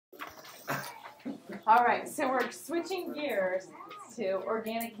All right, so we're switching gears to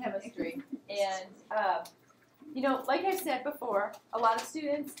organic chemistry. And, you know, like I said before, a lot of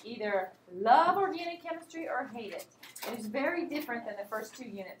students either love organic chemistry or hate it. It is very different than the first 2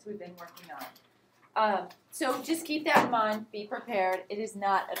 units we've been working on. So just keep that in mind. Be prepared. It is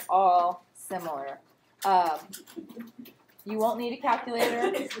not at all similar. You won't need a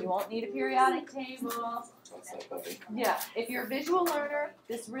calculator. You won't need a periodic table. Yeah, if you're a visual learner,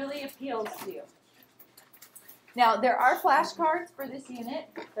 this really appeals to you. Now, there are flashcards for this unit.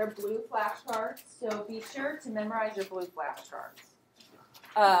 They're blue flashcards, so be sure to memorize your blue flashcards.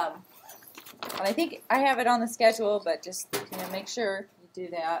 And I think I have it on the schedule, but just make sure you do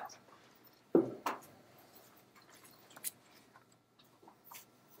that.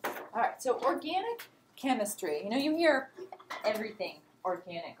 All right, so organic chemistry. You hear everything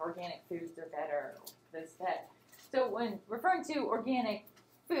organic. Organic foods are better, this, that. So when referring to organic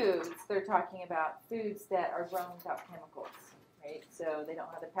foods, they're talking about foods that are grown without chemicals, right? So they don't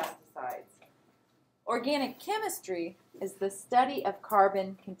have the pesticides. Organic chemistry is the study of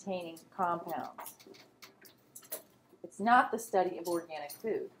carbon-containing compounds. It's not the study of organic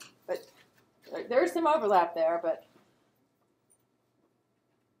food, but there's some overlap there, but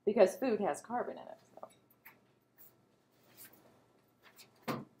because food has carbon in it. So.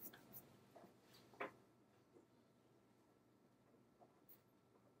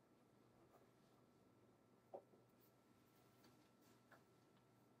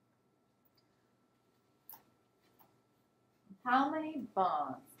 How many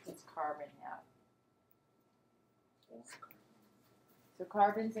bonds does carbon have? So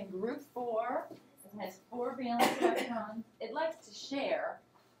carbon's in group 4. It has 4 valence electrons. It likes to share.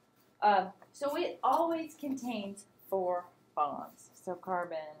 So it always contains 4 bonds. So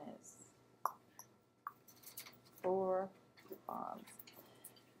carbon is 4 bonds.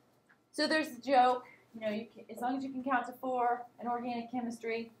 So there's a joke. As long as you can count to 4 in organic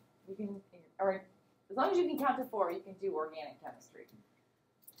chemistry, you can, or as long as you can count to 4, you can do organic chemistry.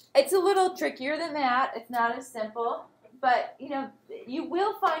 It's a little trickier than that. It's not as simple. But, you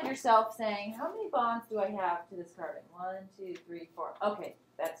will find yourself saying, how many bonds do I have to this carbon? 1, 2, 3, 4. Okay,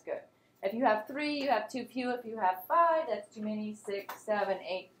 that's good. If you have 3, you have too few. If you have 5, that's too many. 6, 7,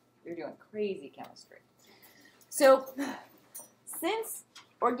 8. You're doing crazy chemistry. So, since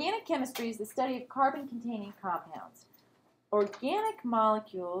organic chemistry is the study of carbon-containing compounds, organic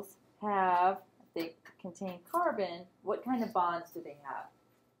molecules have, if they contain carbon, what kind of bonds do they have?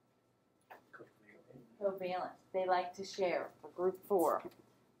 Covalent. They like to share for group 4.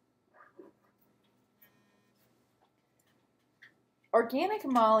 Organic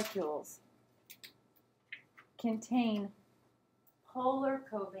molecules contain polar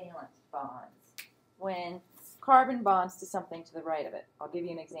covalent bonds when carbon bonds to something to the right of it. I'll give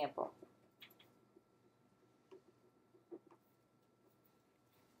you an example.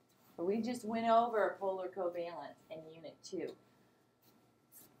 We just went over polar covalent in Unit 2.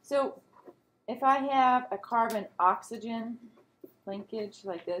 So if I have a carbon-oxygen linkage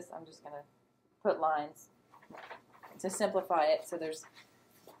like this, I'm just going to put lines to simplify it. So there's,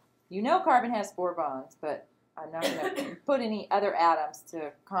 carbon has 4 bonds, but I'm not going to put any other atoms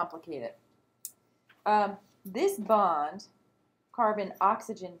to complicate it. This bond,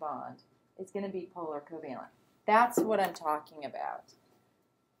 carbon-oxygen bond, is going to be polar covalent. That's what I'm talking about.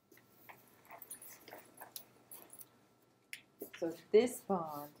 So this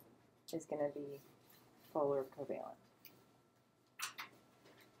bond is going to be polar covalent.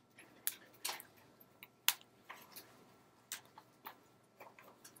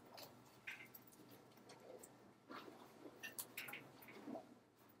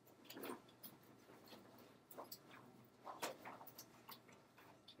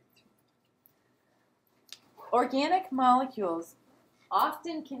 Organic molecules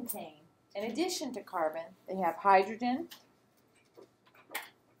often contain, in addition to carbon, they have hydrogen,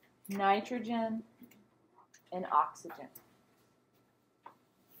 nitrogen, and oxygen.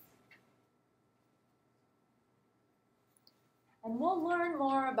 And we'll learn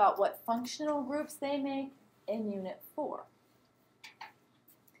more about what functional groups they make in Unit 4.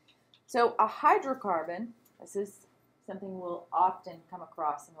 So a hydrocarbon, this is something we'll often come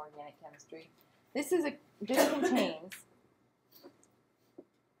across in organic chemistry. This contains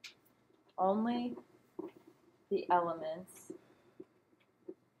only the elements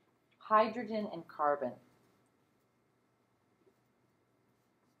hydrogen and carbon.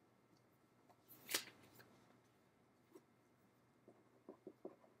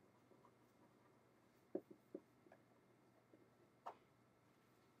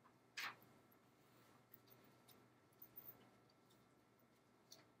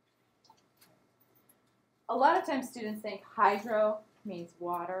 a lot of times students think hydro means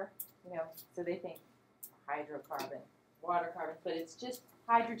water, you know, so they think hydrocarbon, water carbon, but it's just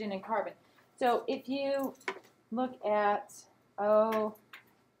hydrogen and carbon. So if you look at,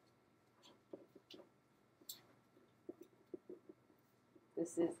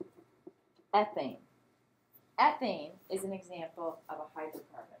 this is ethane. Ethane is an example of a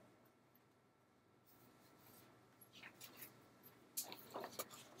hydrocarbon.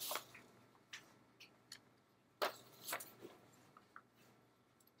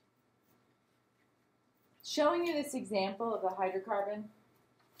 Showing you this example of a hydrocarbon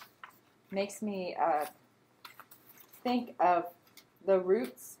makes me think of the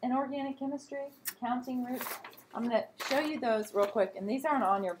roots in organic chemistry, counting roots. I'm going to show you those real quick, and these aren't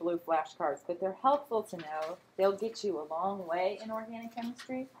on your blue flashcards, but they're helpful to know. They'll get you a long way in organic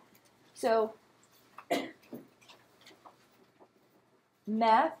chemistry. So,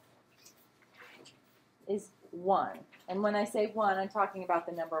 meth is 1. And when I say 1, I'm talking about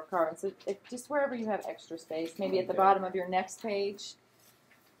the number of carbons. So just wherever you have extra space, maybe at the bottom of your next page.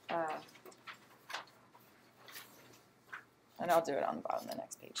 And I'll do it on the bottom of the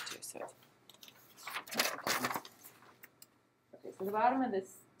next page too. So, okay, so the bottom of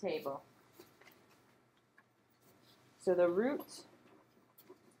this table. So the root,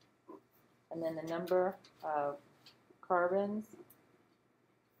 and then the number of carbons.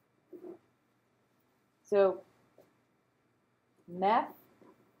 So meth,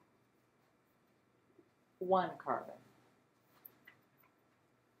 1 carbon.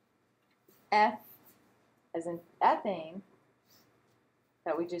 F, as in ethane,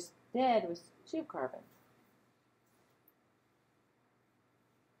 that we just did, was 2 carbons.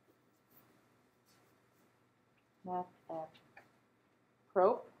 Meth, F.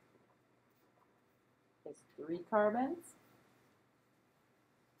 Prop is 3 carbons.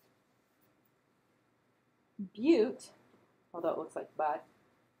 Bute, although it looks like but,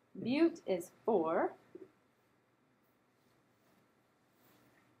 bute is 4.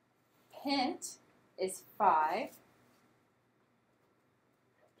 Pent is 5.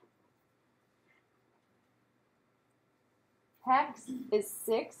 Hex is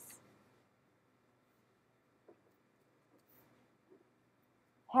 6.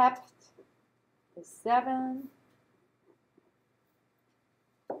 Hept is 7.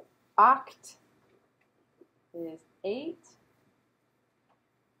 Oct is 8.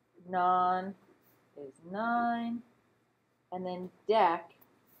 Non is 9. And then dec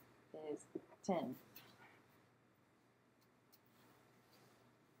is 10.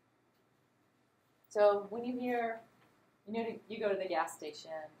 So when you hear, you go to the gas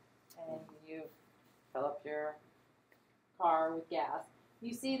station and you fill up your car with gas,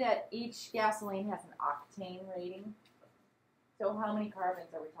 you see that each gasoline has an octane rating. So how many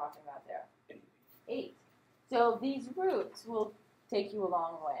carbons are we talking about there? 8. So these roots will take you a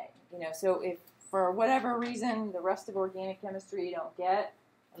long way. So if for whatever reason the rest of organic chemistry you don't get,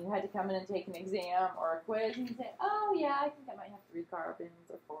 and you had to come in and take an exam or a quiz, and you say, oh yeah, I think I might have 3 carbons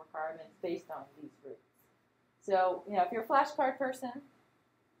or 4 carbons based on these roots. So, if you're a flashcard person,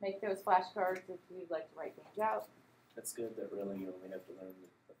 make those flashcards if you'd like to write things out. It's good that really you only have to learn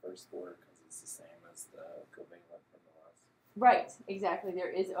the first 4 because it's the same as the covalent from the last. Right, exactly.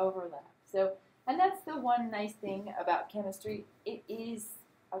 There is overlap. So, and that's the one nice thing about chemistry. It is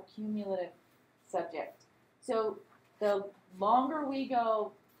a cumulative subject. So the longer we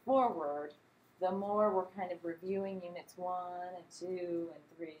go forward, the more we're kind of reviewing units 1 and 2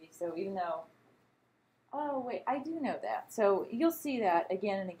 and 3. So even though, oh wait, I do know that. So you'll see that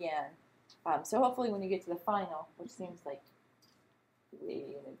again and again. So hopefully when you get to the final, which seems like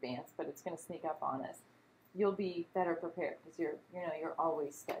way in advance, but it's going to sneak up on us, you'll be better prepared because you're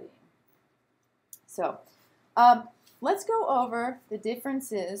always studying. So let's go over the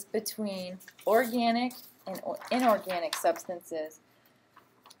differences between organic and inorganic substances.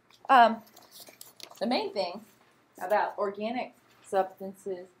 The main thing about organic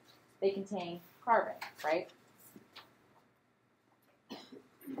substances, they contain carbon, right?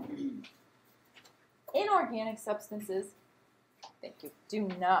 Inorganic substances, thank you, do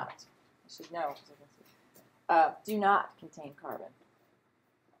not, I should know, do not contain carbon.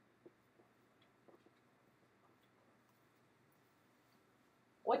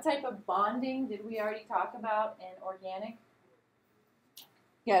 What type of bonding did we already talk about in organic?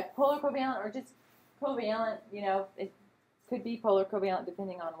 Yeah, polar covalent or just covalent, it could be polar covalent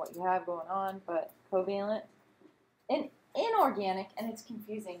depending on what you have going on, but covalent. And inorganic, and it's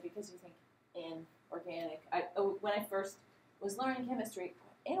confusing because you think inorganic. When I first was learning chemistry,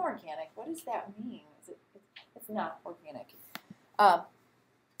 inorganic, what does that mean? It's not organic.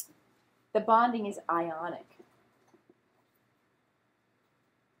 the bonding is ionic.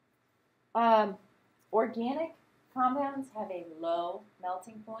 Organic compounds have a low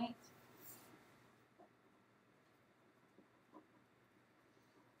melting point.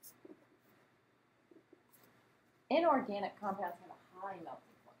 Inorganic compounds have a high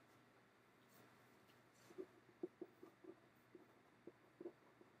melting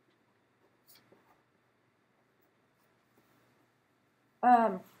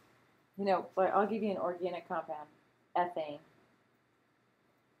point. You know, but I'll give you an organic compound, ethane.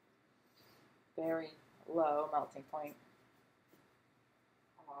 Very low melting point.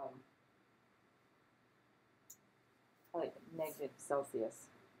 Like -Celsius.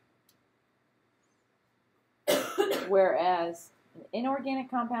 Whereas an inorganic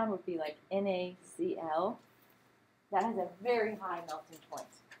compound would be like NaCl. That has a very high melting point.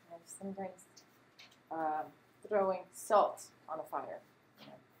 And sometimes throwing salt on a fire, you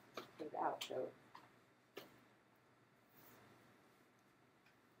know, without those.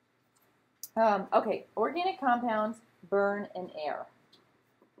 Okay, organic compounds burn in air.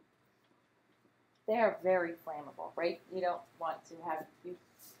 They are very flammable, right? You don't want to have you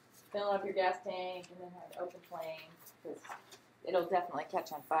fill up your gas tank and then have an open flame because it'll definitely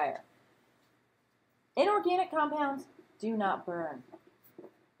catch on fire. Inorganic compounds do not burn.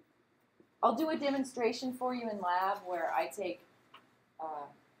 I'll do a demonstration for you in lab where I take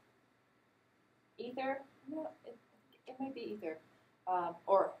ether. No, it might be ether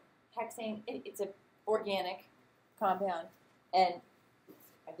or hexane. It's an organic compound, and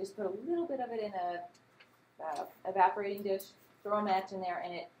I just put a little bit of it in a evaporating dish, throw a match in there,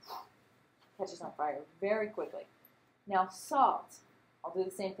 and it catches on fire very quickly. Now salt, I'll do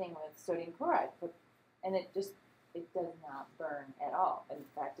the same thing with sodium chloride, and it does not burn at all. In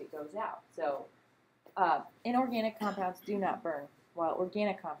fact, it goes out. So inorganic compounds do not burn, while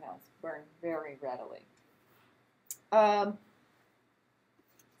organic compounds burn very readily.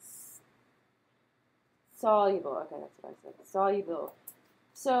 Soluble, okay, that's what I said. Soluble.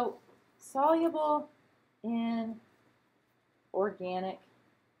 So soluble in organic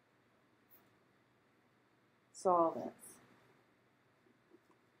solvents.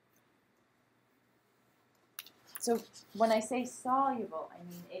 So when I say soluble, I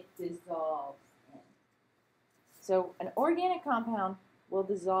mean it dissolves in. So an organic compound will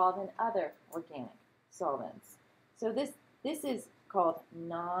dissolve in other organic solvents. So this is called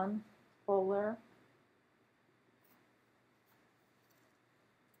non-polar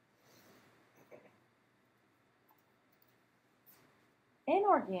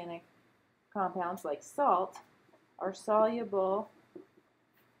inorganic compounds like salt are soluble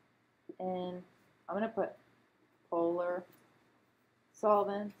in, I'm going to put polar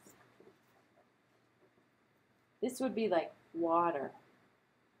solvents. This would be like water.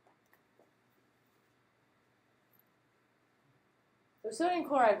 So sodium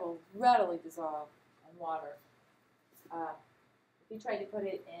chloride will readily dissolve in water. If you tried to put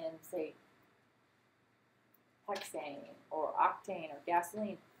it in, say, hexane or octane or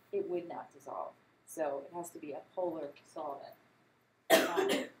gasoline, it would not dissolve. So it has to be a polar solvent.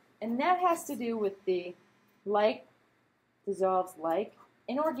 And that has to do with the like dissolves like.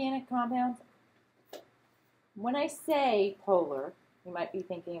 Inorganic compounds, when I say polar, you might be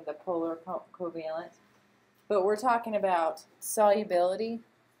thinking of the polar covalent, but we're talking about solubility.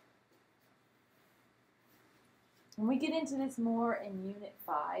 When we get into this more in Unit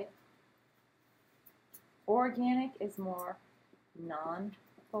 5, organic is more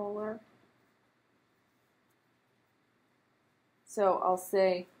non-polar. So I'll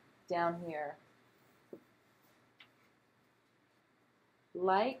say down here,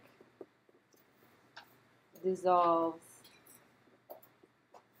 like dissolves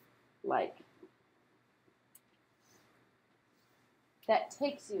like. That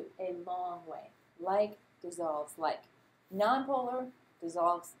takes you a long way. Like dissolves like. Nonpolar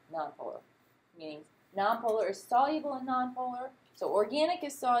dissolves nonpolar, meaning nonpolar is soluble in nonpolar, so organic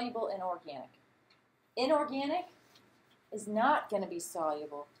is soluble in organic. Inorganic is not going to be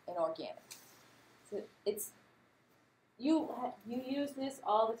soluble in organic. So it's you use this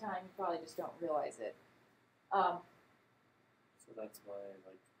all the time. You probably just don't realize it. So that's why,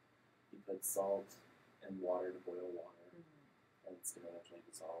 like, you put salt and water to boil water, and it's going to eventually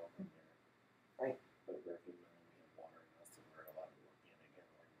dissolve in there. Right. But we're human and we have water in us, and we're a lot of organic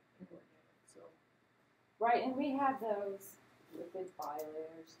and inorganic. So. Right, and we have those lipid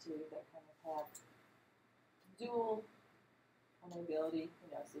bilayers too that kind of have dual permeability. You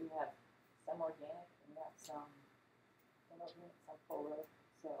know, so you have some organic and you have some inorganic, some polar.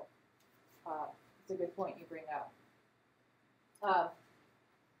 So it's a good point you bring up.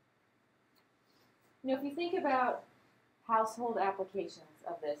 You know, if you think about household applications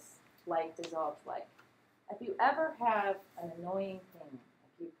of this like dissolved like, if you ever have an annoying thing,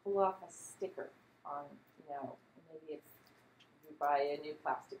 like you pull off a sticker on, you know, maybe it's you buy a new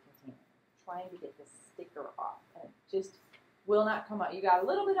plastic container, trying to get this sticker off, and it just will not come out. You got a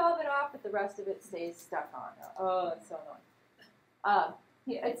little bit of it off, but the rest of it stays stuck on. Oh, it's so annoying.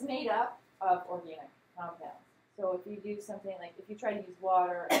 It's made up of organic compounds. So if you do something like, if you try to use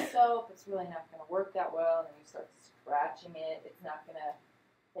water and soap, it's really not going to work that well, and then you start scratching it, it's not going to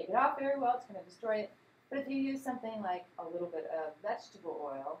take it off very well, it's going to destroy it. But if you use something like a little bit of vegetable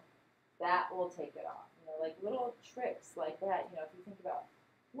oil, that will take it off. You know, like little tricks like that. You know, if you think about,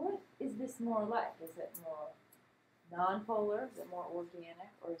 what is this more like? Is it more non-polar? Is it more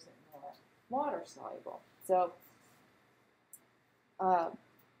organic? Or is it more water-soluble? So,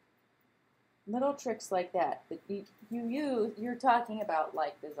 little tricks like that you're talking about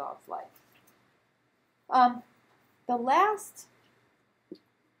like dissolves like. The last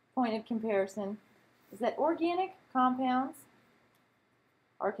point of comparison is that organic compounds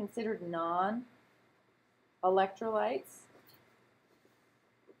are considered non-electrolytes.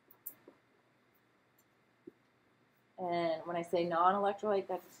 And when I say non-electrolyte,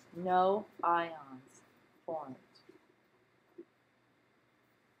 that's no ions formed.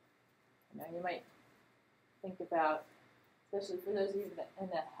 You know, you might think about, especially for those of you in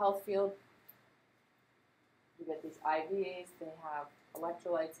the health field, you get these IVs, they have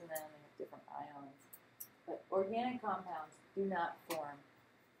electrolytes in them, they have different ions. But organic compounds do not form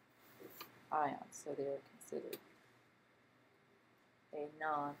ions, so they are considered a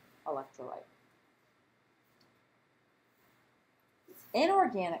non-electrolyte.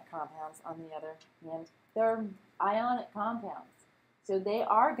 Inorganic compounds, on the other hand, they're ionic compounds. So they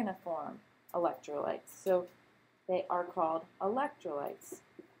are going to form electrolytes. So they are called electrolytes.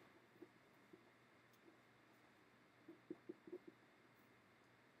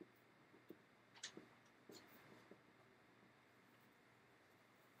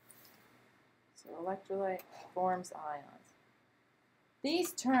 So electrolyte forms ions.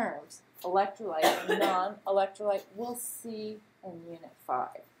 These terms, electrolyte and non-electrolyte, we'll see in Unit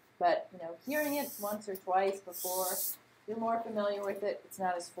 5. But, you know, hearing it once or twice before, you're more familiar with it, it's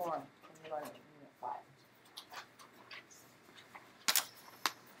not as foreign when you learn it in Unit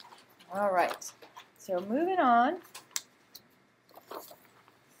 5. All right, so moving on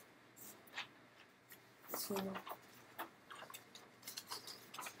to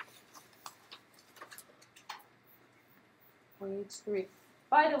page 3.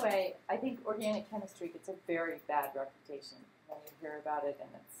 By the way, I think organic chemistry gets a very bad reputation when you hear about it, and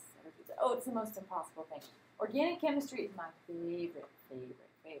it's the most impossible thing. Organic chemistry is my favorite thing.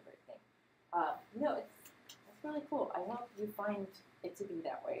 You know, it's really cool. I hope you find it to be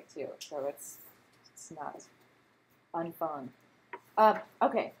that way too. So it's not unfun.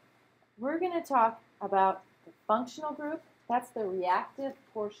 Okay, we're going to talk about the functional group. That's the reactive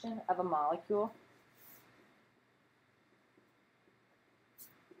portion of a molecule.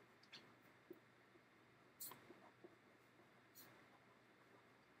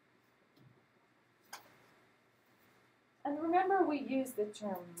 And remember, we use the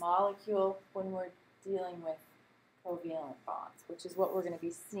term molecule when we're dealing with covalent bonds, which is what we're going to be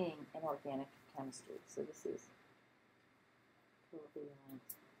seeing in organic chemistry. So this is covalent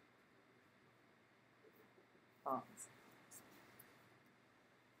bonds.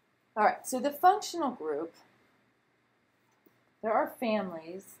 All right, so the functional group, there are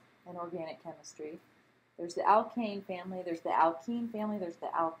families in organic chemistry. There's the alkane family, there's the alkene family, there's the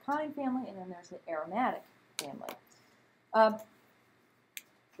alkyne family, and then there's the aromatic family.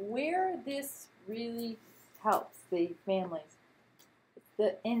 Where this really helps the families,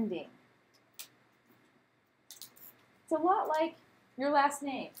 the ending. It's a lot like your last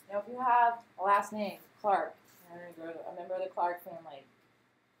name. You know, if you have a last name, Clark, you're a member of the Clark family.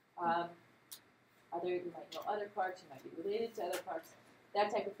 You might know other Clarks, you might be related to other Clarks, that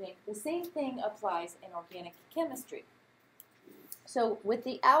type of thing. The same thing applies in organic chemistry. So with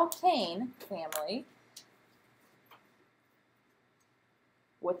the alkane family,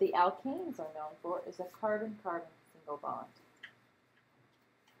 what the alkanes are known for is a carbon-carbon single bond.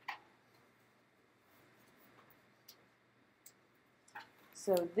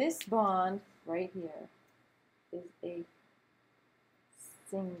 So this bond right here is a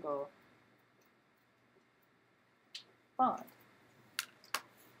single bond.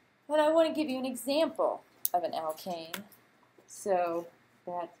 And I want to give you an example of an alkane so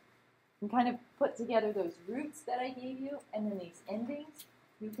that you can kind of put together those roots that I gave you and then these endings.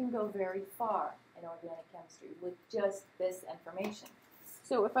 You can go very far in organic chemistry with just this information.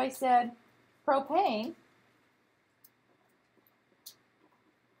 So if I said Propane,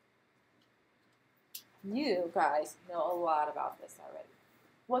 you guys know a lot about this already.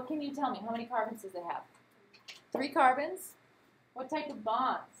 What can you tell me? How many carbons does it have? 3 carbons. What type of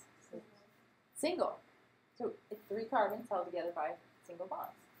bonds? Single. So it's 3 carbons held together by single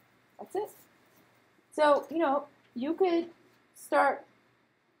bonds. That's it. So, you could start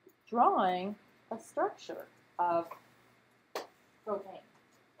drawing a structure of propane.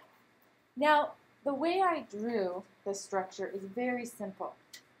 Now, the way I drew the structure is very simple.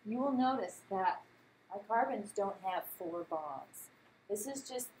 You will notice that my carbons don't have 4 bonds. This is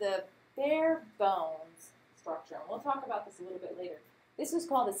just the bare bones structure, and we'll talk about this a little bit later. This is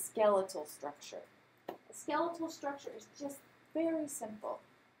called a skeletal structure. A skeletal structure is just very simple.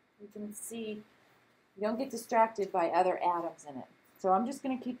 You can see you don't get distracted by other atoms in it. So I'm just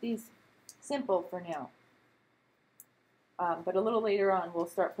going to keep these simple for now. But a little later on, we'll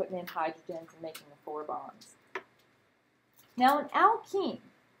start putting in hydrogens and making the 4 bonds. Now, an alkene,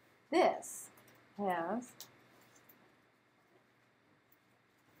 this has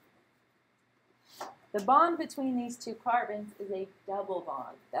the bond between these 2 carbons is a double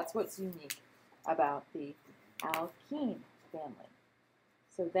bond. That's what's unique about the alkene family.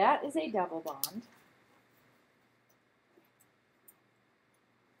 So that is a double bond.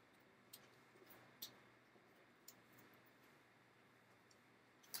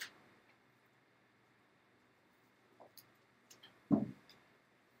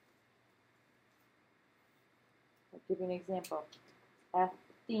 I'll give you an example.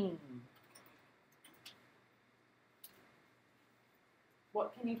 Ethene.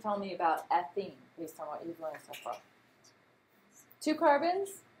 What can you tell me about ethene based on what you've learned so far? 2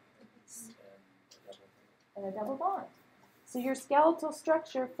 carbons and a double bond. So your skeletal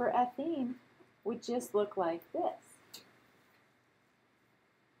structure for ethene would just look like this.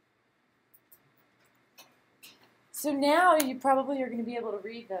 So now you probably are going to be able to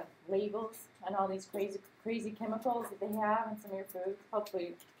read the labels on all these crazy chemicals that they have in some of your foods. Hopefully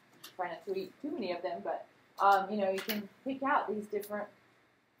you try not to eat too many of them, but you can pick out these different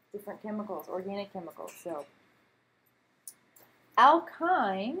chemicals, organic chemicals. So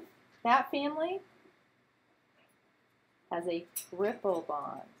alkyne, that family has a triple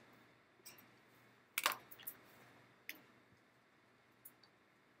bond.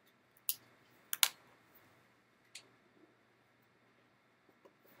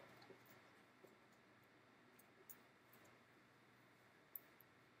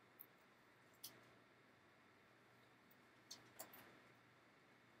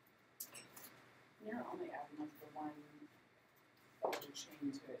 You're only adding like the one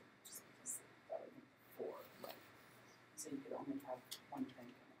chain to it just because that would make 4. Right. So you could only have 1 train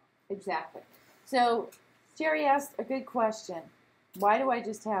coming off. Exactly. So Jerry asked a good question. Why do I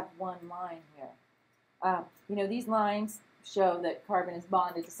just have 1 line here? These lines show that carbon is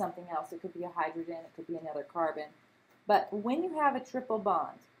bonded to something else. It could be a hydrogen. It could be another carbon. But when you have a triple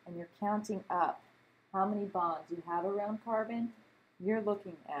bond and you're counting up how many bonds you have around carbon, you're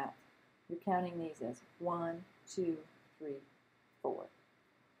counting these as 1, 2, 3, 4.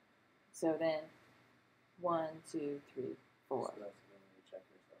 So then 1, 2, 3, 4. So that's when you check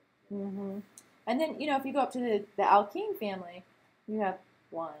yourself. Mm-hmm. And then, if you go up to the alkene family, you have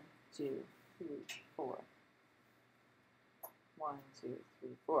 1, 2, 3, 4. 1, 2, 3,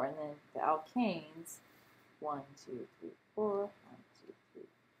 4. And then the alkanes, 1, 2, 3, 4. 1, 2, 3,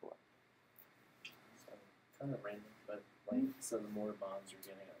 4. So kind of random, but so the more bonds you're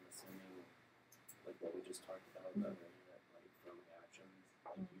getting, I'm assuming, like what we just talked about, that for reactions,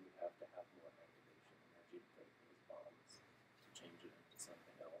 you would have to have more activation energy to break those bonds to change it into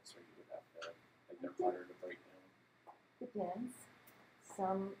something else, or you would have to, they're harder to break down. Depends.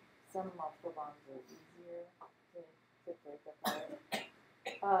 Some multiple bonds are easier to break apart.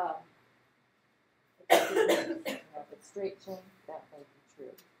 If it's straight chain, that may be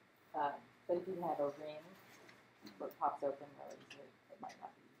true. But if you have a ring where it pops open really easily, it might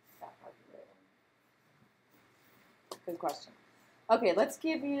not be that hard to break. Good question. Okay, I'm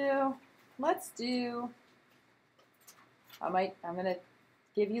going to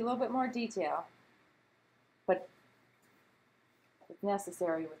give you a little bit more detail, but it's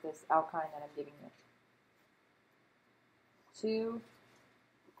necessary with this alkyne that I'm giving you.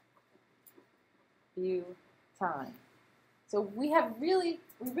 2-butene. So we really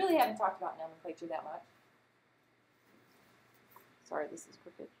haven't talked about nomenclature that much. Sorry, this is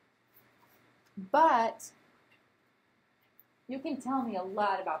crooked. But you can tell me a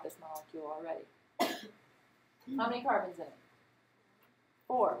lot about this molecule already. How many carbons in it?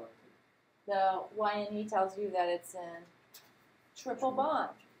 4. The YNE tells you that it's in triple bond.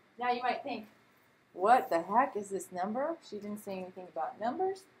 Now you might think, what the heck is this number? She didn't say anything about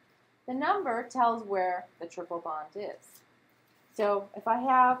numbers. The number tells where the triple bond is. So if I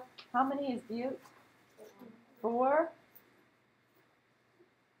have, how many is butte? 4.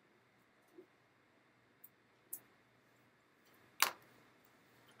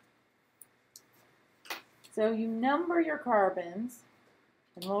 So you number your carbons,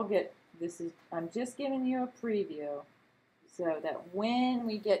 and we'll get, I'm just giving you a preview so that when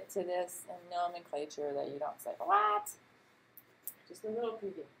we get to this in nomenclature that you don't say, what? Just a little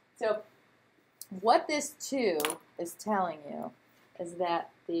preview. So what this 2 is telling you is that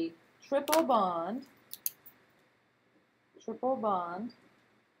the triple bond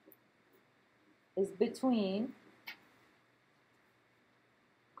is between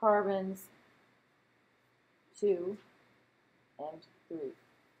carbons 2 and 3.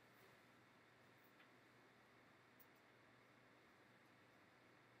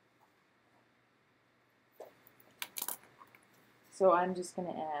 So I'm just going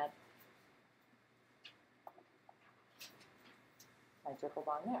to add my triple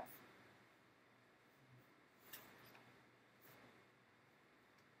bond there.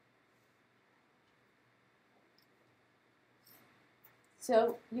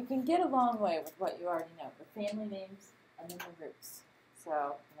 So you can get a long way with what you already know, the family names and then the roots.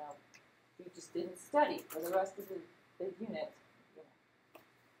 So, if you just didn't study for the rest of the unit,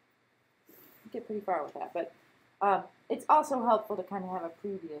 you get pretty far with that. But it's also helpful to kind of have a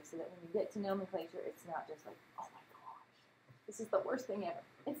preview so that when you get to nomenclature, it's not just like, oh my gosh, this is the worst thing ever.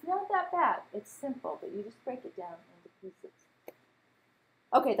 It's not that bad. It's simple, but you just break it down into pieces.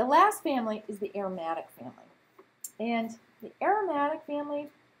 Okay, the last family is the aromatic family. And the aromatic family,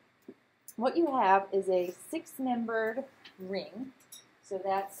 what you have is a 6-membered ring. So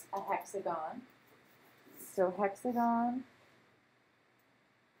that's a hexagon. So hexagon.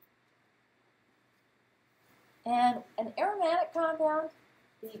 And an aromatic compound,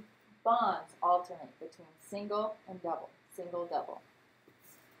 the bonds alternate between single and double, single, double.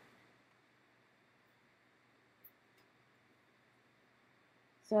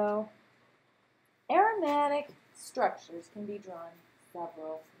 So aromatic structures can be drawn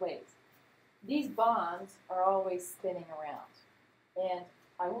several ways. These bonds are always spinning around. And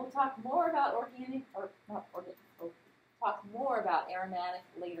I will talk more about talk more about aromatic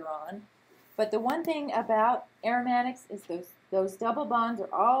later on. But the one thing about aromatics is those double bonds are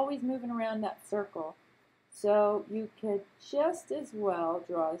always moving around that circle. So you could just as well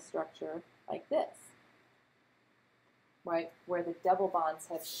draw a structure like this, right, where the double bonds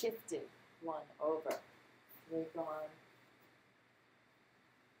have shifted one over. They've gone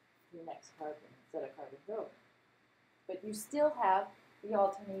to the next carbon instead of carbons over. But you still have the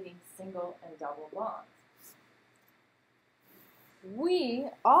alternating single and double bonds.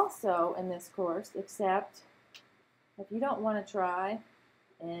 We also, in this course, accept, if you don't want to try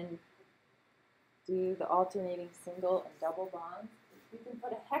and do the alternating single and double bonds, you can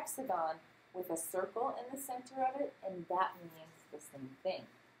put a hexagon with a circle in the center of it, and that means the same thing.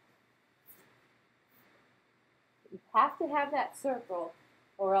 You have to have that circle,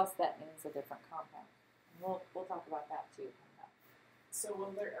 or else that means a different compound. And we'll talk about that too. So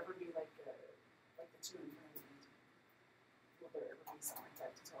will there ever be like the 2 and 3? Will there ever be something like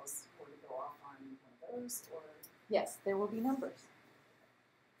that to tell us where to go off on one of those? Or yes, there will be numbers.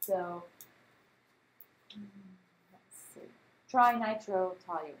 So let's see.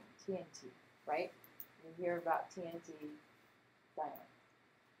 Trinitrotoluene, TNT, right? You hear about TNT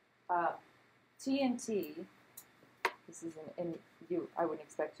dynamite. TNT. This is I wouldn't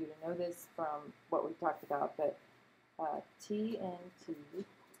expect you to know this from what we talked about, but TNT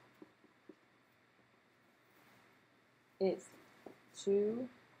is 2,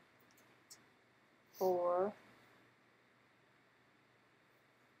 4,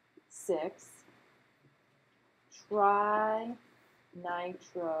 6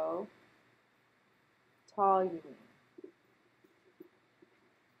 trinitro toluene.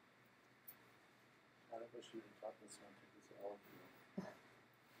 I wish you had taught this one to all of you.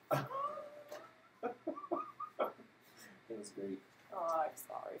 It was great. Oh, I'm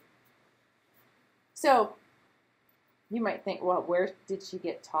sorry. So, you might think, well, where did she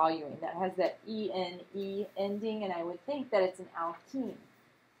get toluene? That has that ENE ending, and I would think that it's an alkene.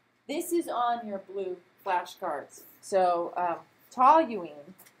 This is on your blue flashcards. So,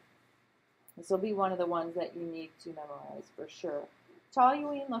 toluene, this will be one of the ones that you need to memorize for sure.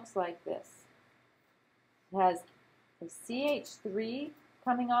 Toluene looks like this. It has a CH3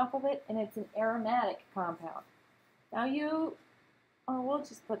 coming off of it, and it's an aromatic compound. Now we'll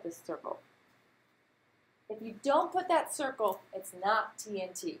just put this circle. If you don't put that circle, it's not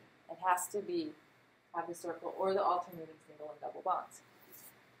TNT. has to have the circle or the alternating single and double bonds.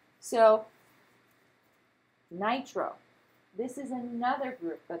 So nitro. This is another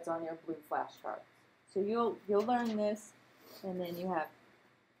group that's on your blue flashcards. So you'll learn this, and then you have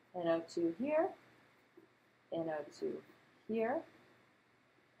NO2 here, NO2 here,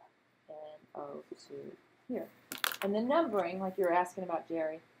 NO2 here. And the numbering, like you were asking about,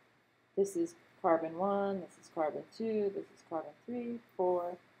 Jerry, this is carbon 1, this is carbon 2, this is carbon 3,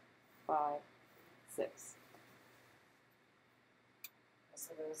 4, 5, 6.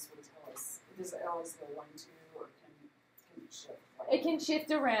 So those would tell us, does it always go 1, 2, or can it shift? It can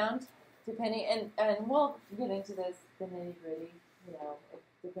shift around depending, and we'll get into this, the nitty gritty, you know,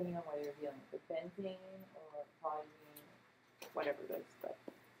 depending on whether you're dealing with benzene or toluene, whatever it is.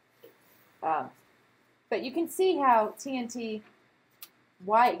 But you can see how TNT,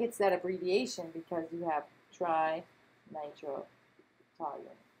 why it gets that abbreviation, because you have trinitrotoluene.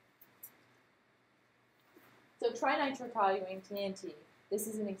 So trinitrotoluene, TNT, this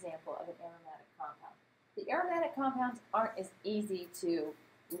is an example of an aromatic compound. The aromatic compounds aren't as easy to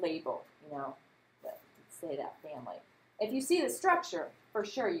label, you know, say that family. If you see the structure, for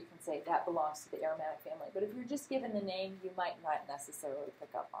sure you can say that belongs to the aromatic family. But if you're just given the name, you might not necessarily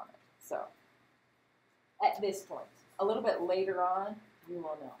pick up on it. So at this point, a little bit later on, you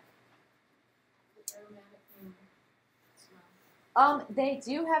will know. The aromatic smell. They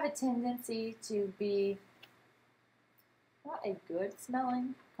do have a tendency to be not a good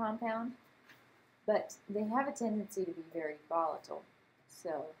smelling compound, but they have a tendency to be very volatile. So,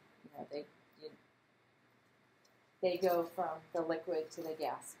 you know, they go from the liquid to the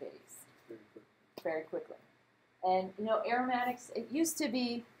gas phase very quickly. And, you know, aromatics, it used to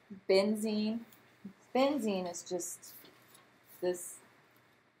be benzene. Benzene is just this,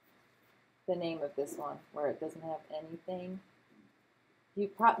 the name of this one, where it doesn't have anything.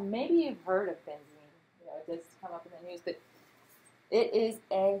 Maybe you've heard of benzene. You know, it does come up in the news, but it is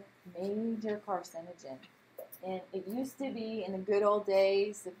a major carcinogen. And it used to be in the good old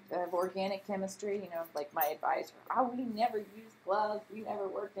days of organic chemistry, you know, like my advisor, oh, we never used gloves, we never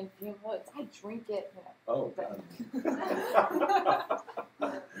worked in fume hoods, I drink it, you know. Oh, God.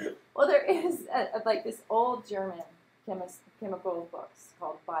 Well, there is like this old German chemical books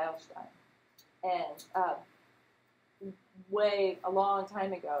called Beilstein. And a long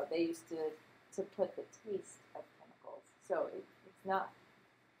time ago, they used to put the taste of chemicals. So it's not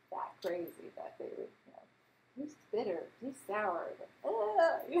that crazy that they would, you know, taste bitter, taste sour. But,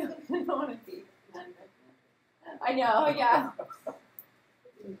 you don't want to be. I know, yeah.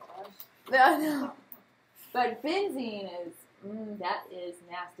 No. But benzene is, that is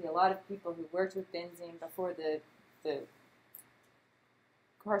nasty. A lot of people who worked with benzene before the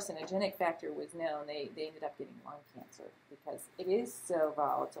carcinogenic factor was known, they ended up getting lung cancer because it is so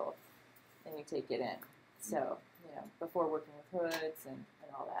volatile and you take it in. So, you know, before working with hoods and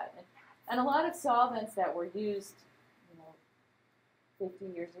all that. And a lot of solvents that were used, you know, 50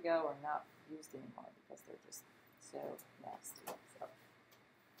 years ago are not used anymore because they're just so nasty. So.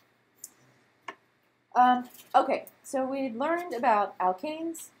 Okay, so we learned about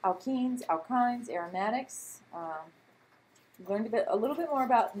alkanes, alkenes, alkynes, aromatics. We learned a little bit more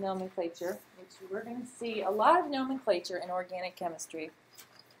about nomenclature, which we're going to see a lot of nomenclature in organic chemistry.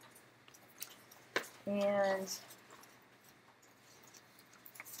 And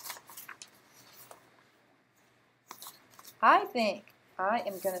I think I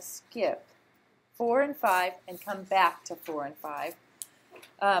am going to skip 4 and 5 and come back to 4 and 5.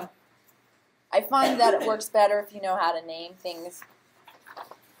 I find that it works better if you know how to name things.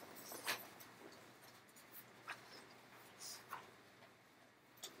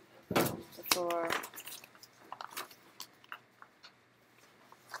 Before.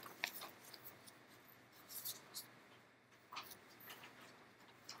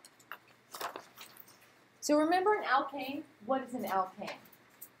 So remember an alkane? What is an alkane?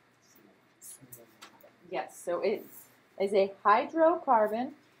 Yes, so it is a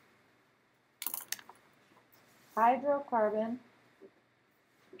hydrocarbon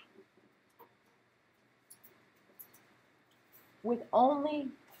with only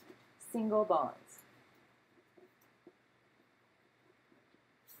single bonds.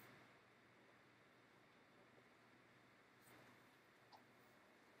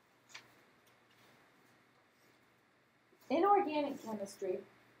 In organic chemistry,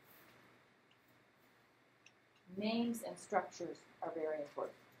 names and structures are very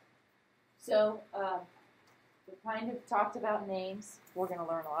important. So we kind of talked about names. We're going to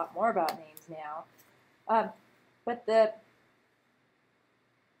learn a lot more about names now. But the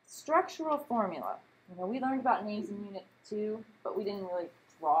structural formula, you know, we learned about names in Unit 2, but we didn't really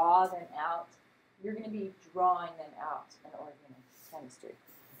draw them out. You're going to be drawing them out in organic chemistry.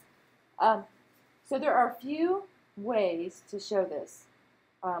 So there are a few ways to show this.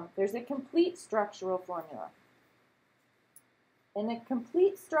 There's a complete structural formula. In a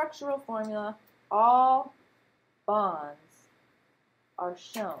complete structural formula, all bonds are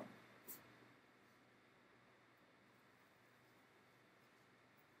shown.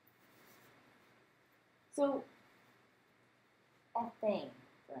 So, ethane,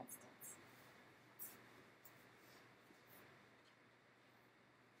 for instance.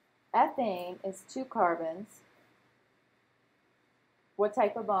 Ethane is 2 carbons. What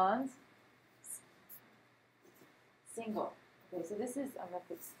type of bonds? Single. Okay, so this is, I'm going to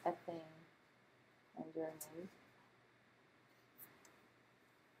put ethane underneath.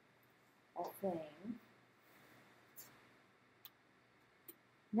 Ethane.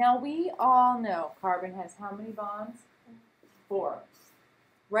 Now we all know carbon has how many bonds? 4.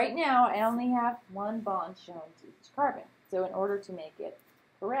 Right now I only have 1 bond shown to each carbon. So in order to make it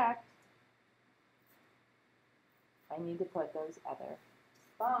correct, I need to put those other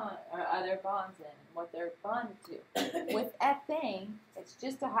bonds in and what they're bonded to. With ethane, it's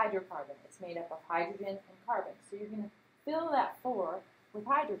just a hydrocarbon. It's made up of hydrogen and carbon. So you're going to fill that 4 with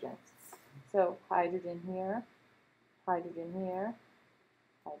hydrogens. So hydrogen here, hydrogen here,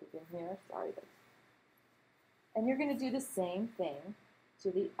 hydrogen here, and you're going to do the same thing to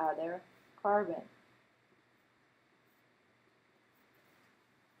the other carbon.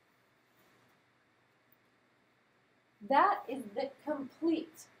 That is the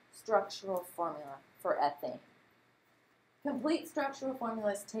complete structural formula for ethane. Complete structural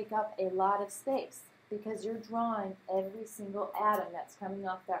formulas take up a lot of space because you're drawing every single atom that's coming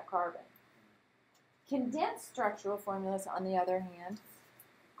off that carbon. Condensed structural formulas, on the other hand,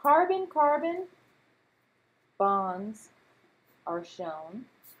 carbon-carbon bonds are shown,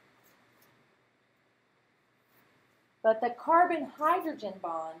 but the carbon-hydrogen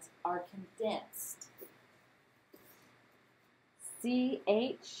bonds are condensed.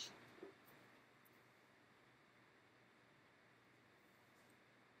 CH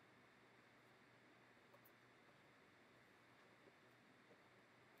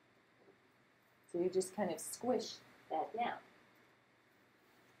So you just kind of squish that down.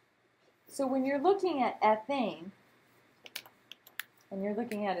 So when you're looking at ethane, and you're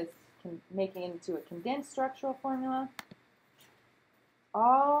looking at it making it into a condensed structural formula,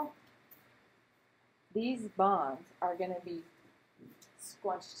 all these bonds are going to be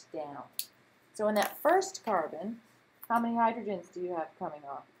squunched down. So in that first carbon, how many hydrogens do you have coming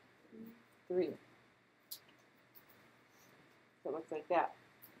off? 3. So it looks like that.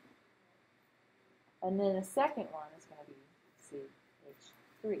 And then the second one is going to be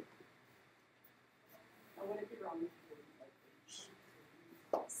CH3. Now, would it be wrong if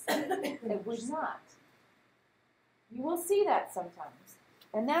It would not. You will see that sometimes.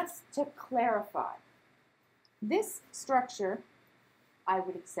 And that's to clarify. This structure, I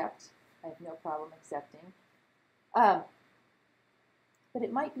would accept. I have no problem accepting. But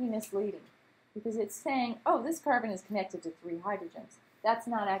it might be misleading because it's saying, oh, this carbon is connected to 3 hydrogens. That's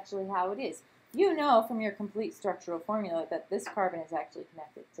not actually how it is. You know from your complete structural formula that this carbon is actually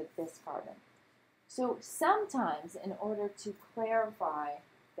connected to this carbon. So sometimes, in order to clarify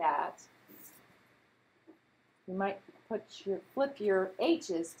that, you might flip your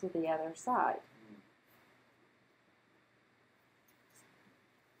H's to the other side.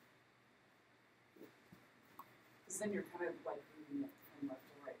 Because then you're kind of like moving it from left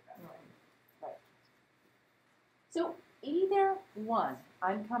to right that way. Right. So either one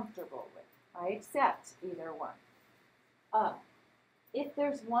I'm comfortable with. I accept either one. If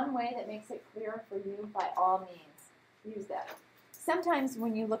there's one way that makes it clearer for you, by all means, use that. Sometimes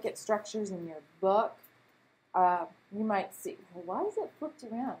when you look at structures in your book, you might see, well, why is it flipped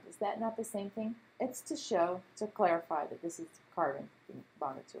around? Is that not the same thing? It's to clarify that this is carbon being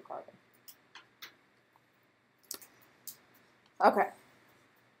bonded to a carbon. Okay.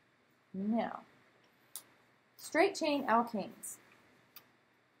 Now, straight chain alkanes.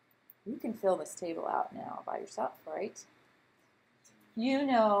 You can fill this table out now by yourself, right? You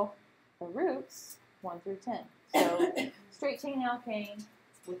know the roots 1 through 10. So straight chain alkane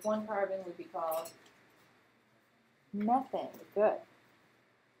with 1 carbon would be called methane. Good.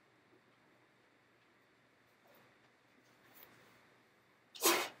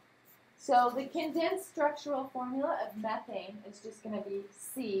 So the condensed structural formula of methane is just going to be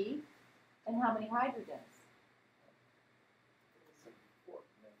C, and how many hydrogens?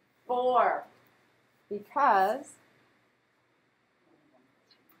 4. Because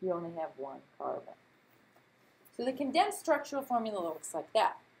you only have 1 carbon. So the condensed structural formula looks like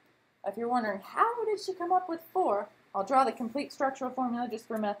that. If you're wondering, how did she come up with 4? I'll draw the complete structural formula just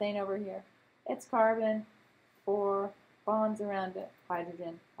for methane over here. It's carbon, 4 bonds around it,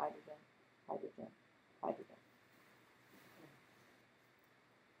 hydrogen, hydrogen, hydrogen, hydrogen.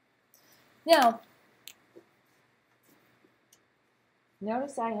 Now,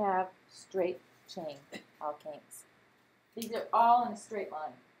 notice I have straight chain alkanes. These are all in a straight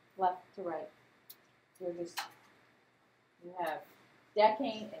line, left to right. You have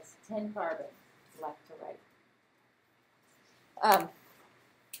decane is 10 carbons, left to right.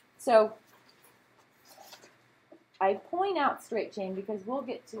 So I point out straight chain because we'll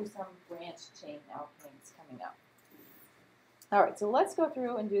get to some branched chain alkanes coming up. All right, so let's go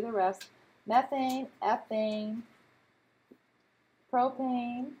through and do the rest. Methane, ethane,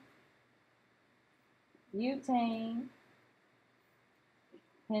 propane, butane,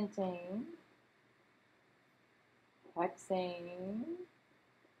 pentane, hexane,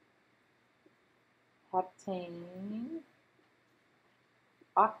 heptane,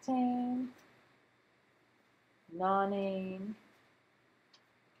 octane, nonane,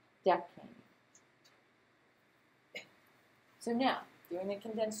 decane. So now, doing the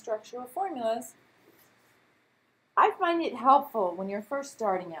condensed structural formulas, I find it helpful when you're first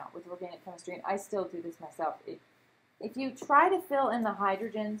starting out with organic chemistry, and I still do this myself. If you try to fill in the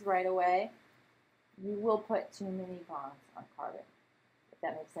hydrogens right away, you will put too many bonds on carbon, if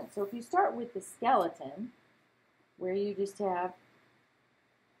that makes sense. So if you start with the skeleton, where you just have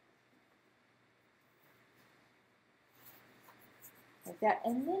like that,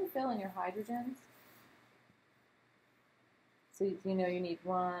 and then fill in your hydrogens. So you know you need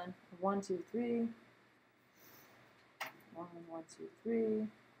 1, 1, 2, 3, 1, 1, 2, 3.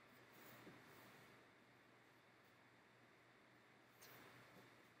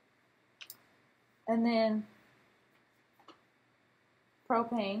 And then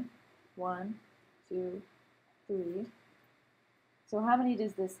propane, 1, 2, 3. So how many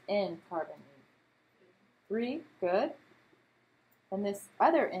does this end carbon need? 3, good. And this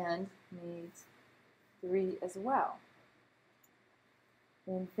other end needs 3 as well.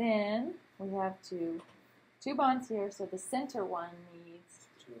 And then we have two bonds here, so the center one needs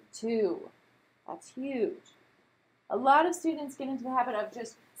 2. That's huge. A lot of students get into the habit of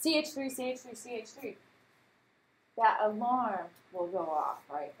just CH3, CH3, CH3. That alarm will go off,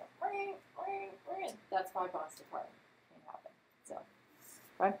 right? Ring, ring, ring. That's 5 bonds to carbon. Can't happen. So,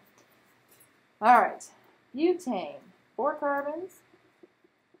 okay. All right. Butane, 4 carbons,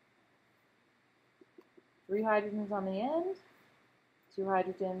 3 hydrogens on the end, 2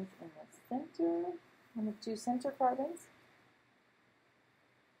 hydrogens in the center, and the 2 center carbons.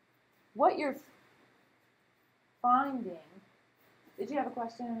 What you're finding, did you have a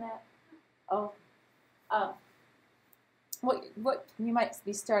question in that? Oh, what you might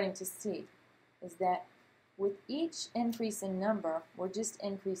be starting to see is that with each increase in number, we're just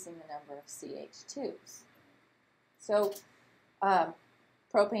increasing the number of CH2s. So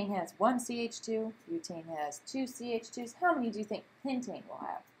propane has 1 CH2, butane has 2 CH2s. How many do you think pentane will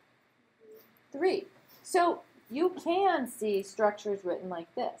have? 3. So you can see structures written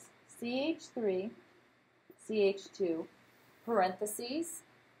like this. CH3, CH2, parentheses,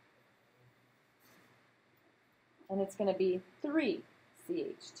 and it's going to be 3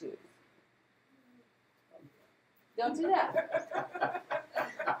 CH2s. Don't do that.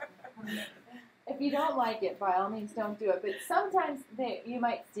 If you don't like it, by all means, don't do it. But sometimes you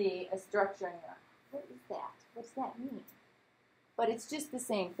might see a structure and you're like, what is that? What's that mean? But it's just the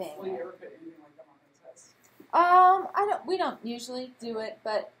same thing. Will you ever put anything like that on a test? We don't usually do it,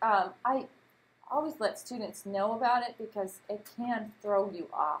 but I always let students know about it because it can throw you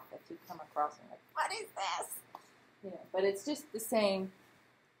off if you come across and you're like, what is this? You know, but it's just the same.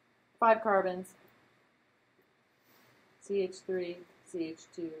 5 carbons, CH3,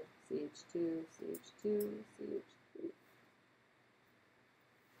 CH2, CH2, CH2, CH3.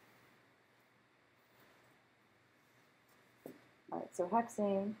 All right, so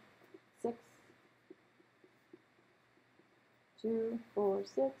hexane, 6, 2, 4,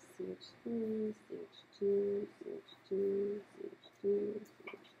 6, CH3, CH2, CH2, CH2,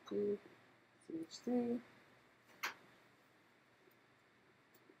 CH2, CH3.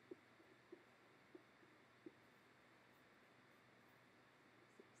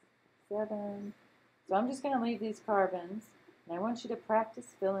 7. So I'm just going to leave these carbons, and I want you to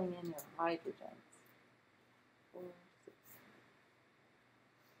practice filling in your hydrogens. 4, 6.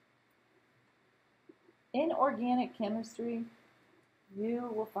 In organic chemistry, you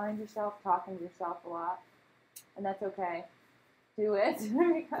will find yourself talking to yourself a lot, and that's okay. Do it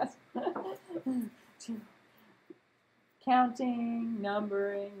because counting,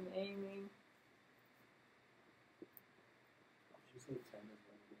 numbering, naming. Did you say 10 is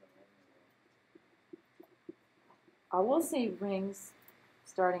when you know? I will say rings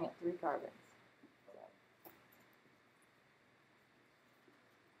starting at 3 carbons.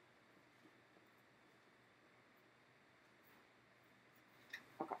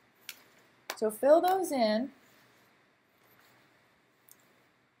 Okay. So fill those in.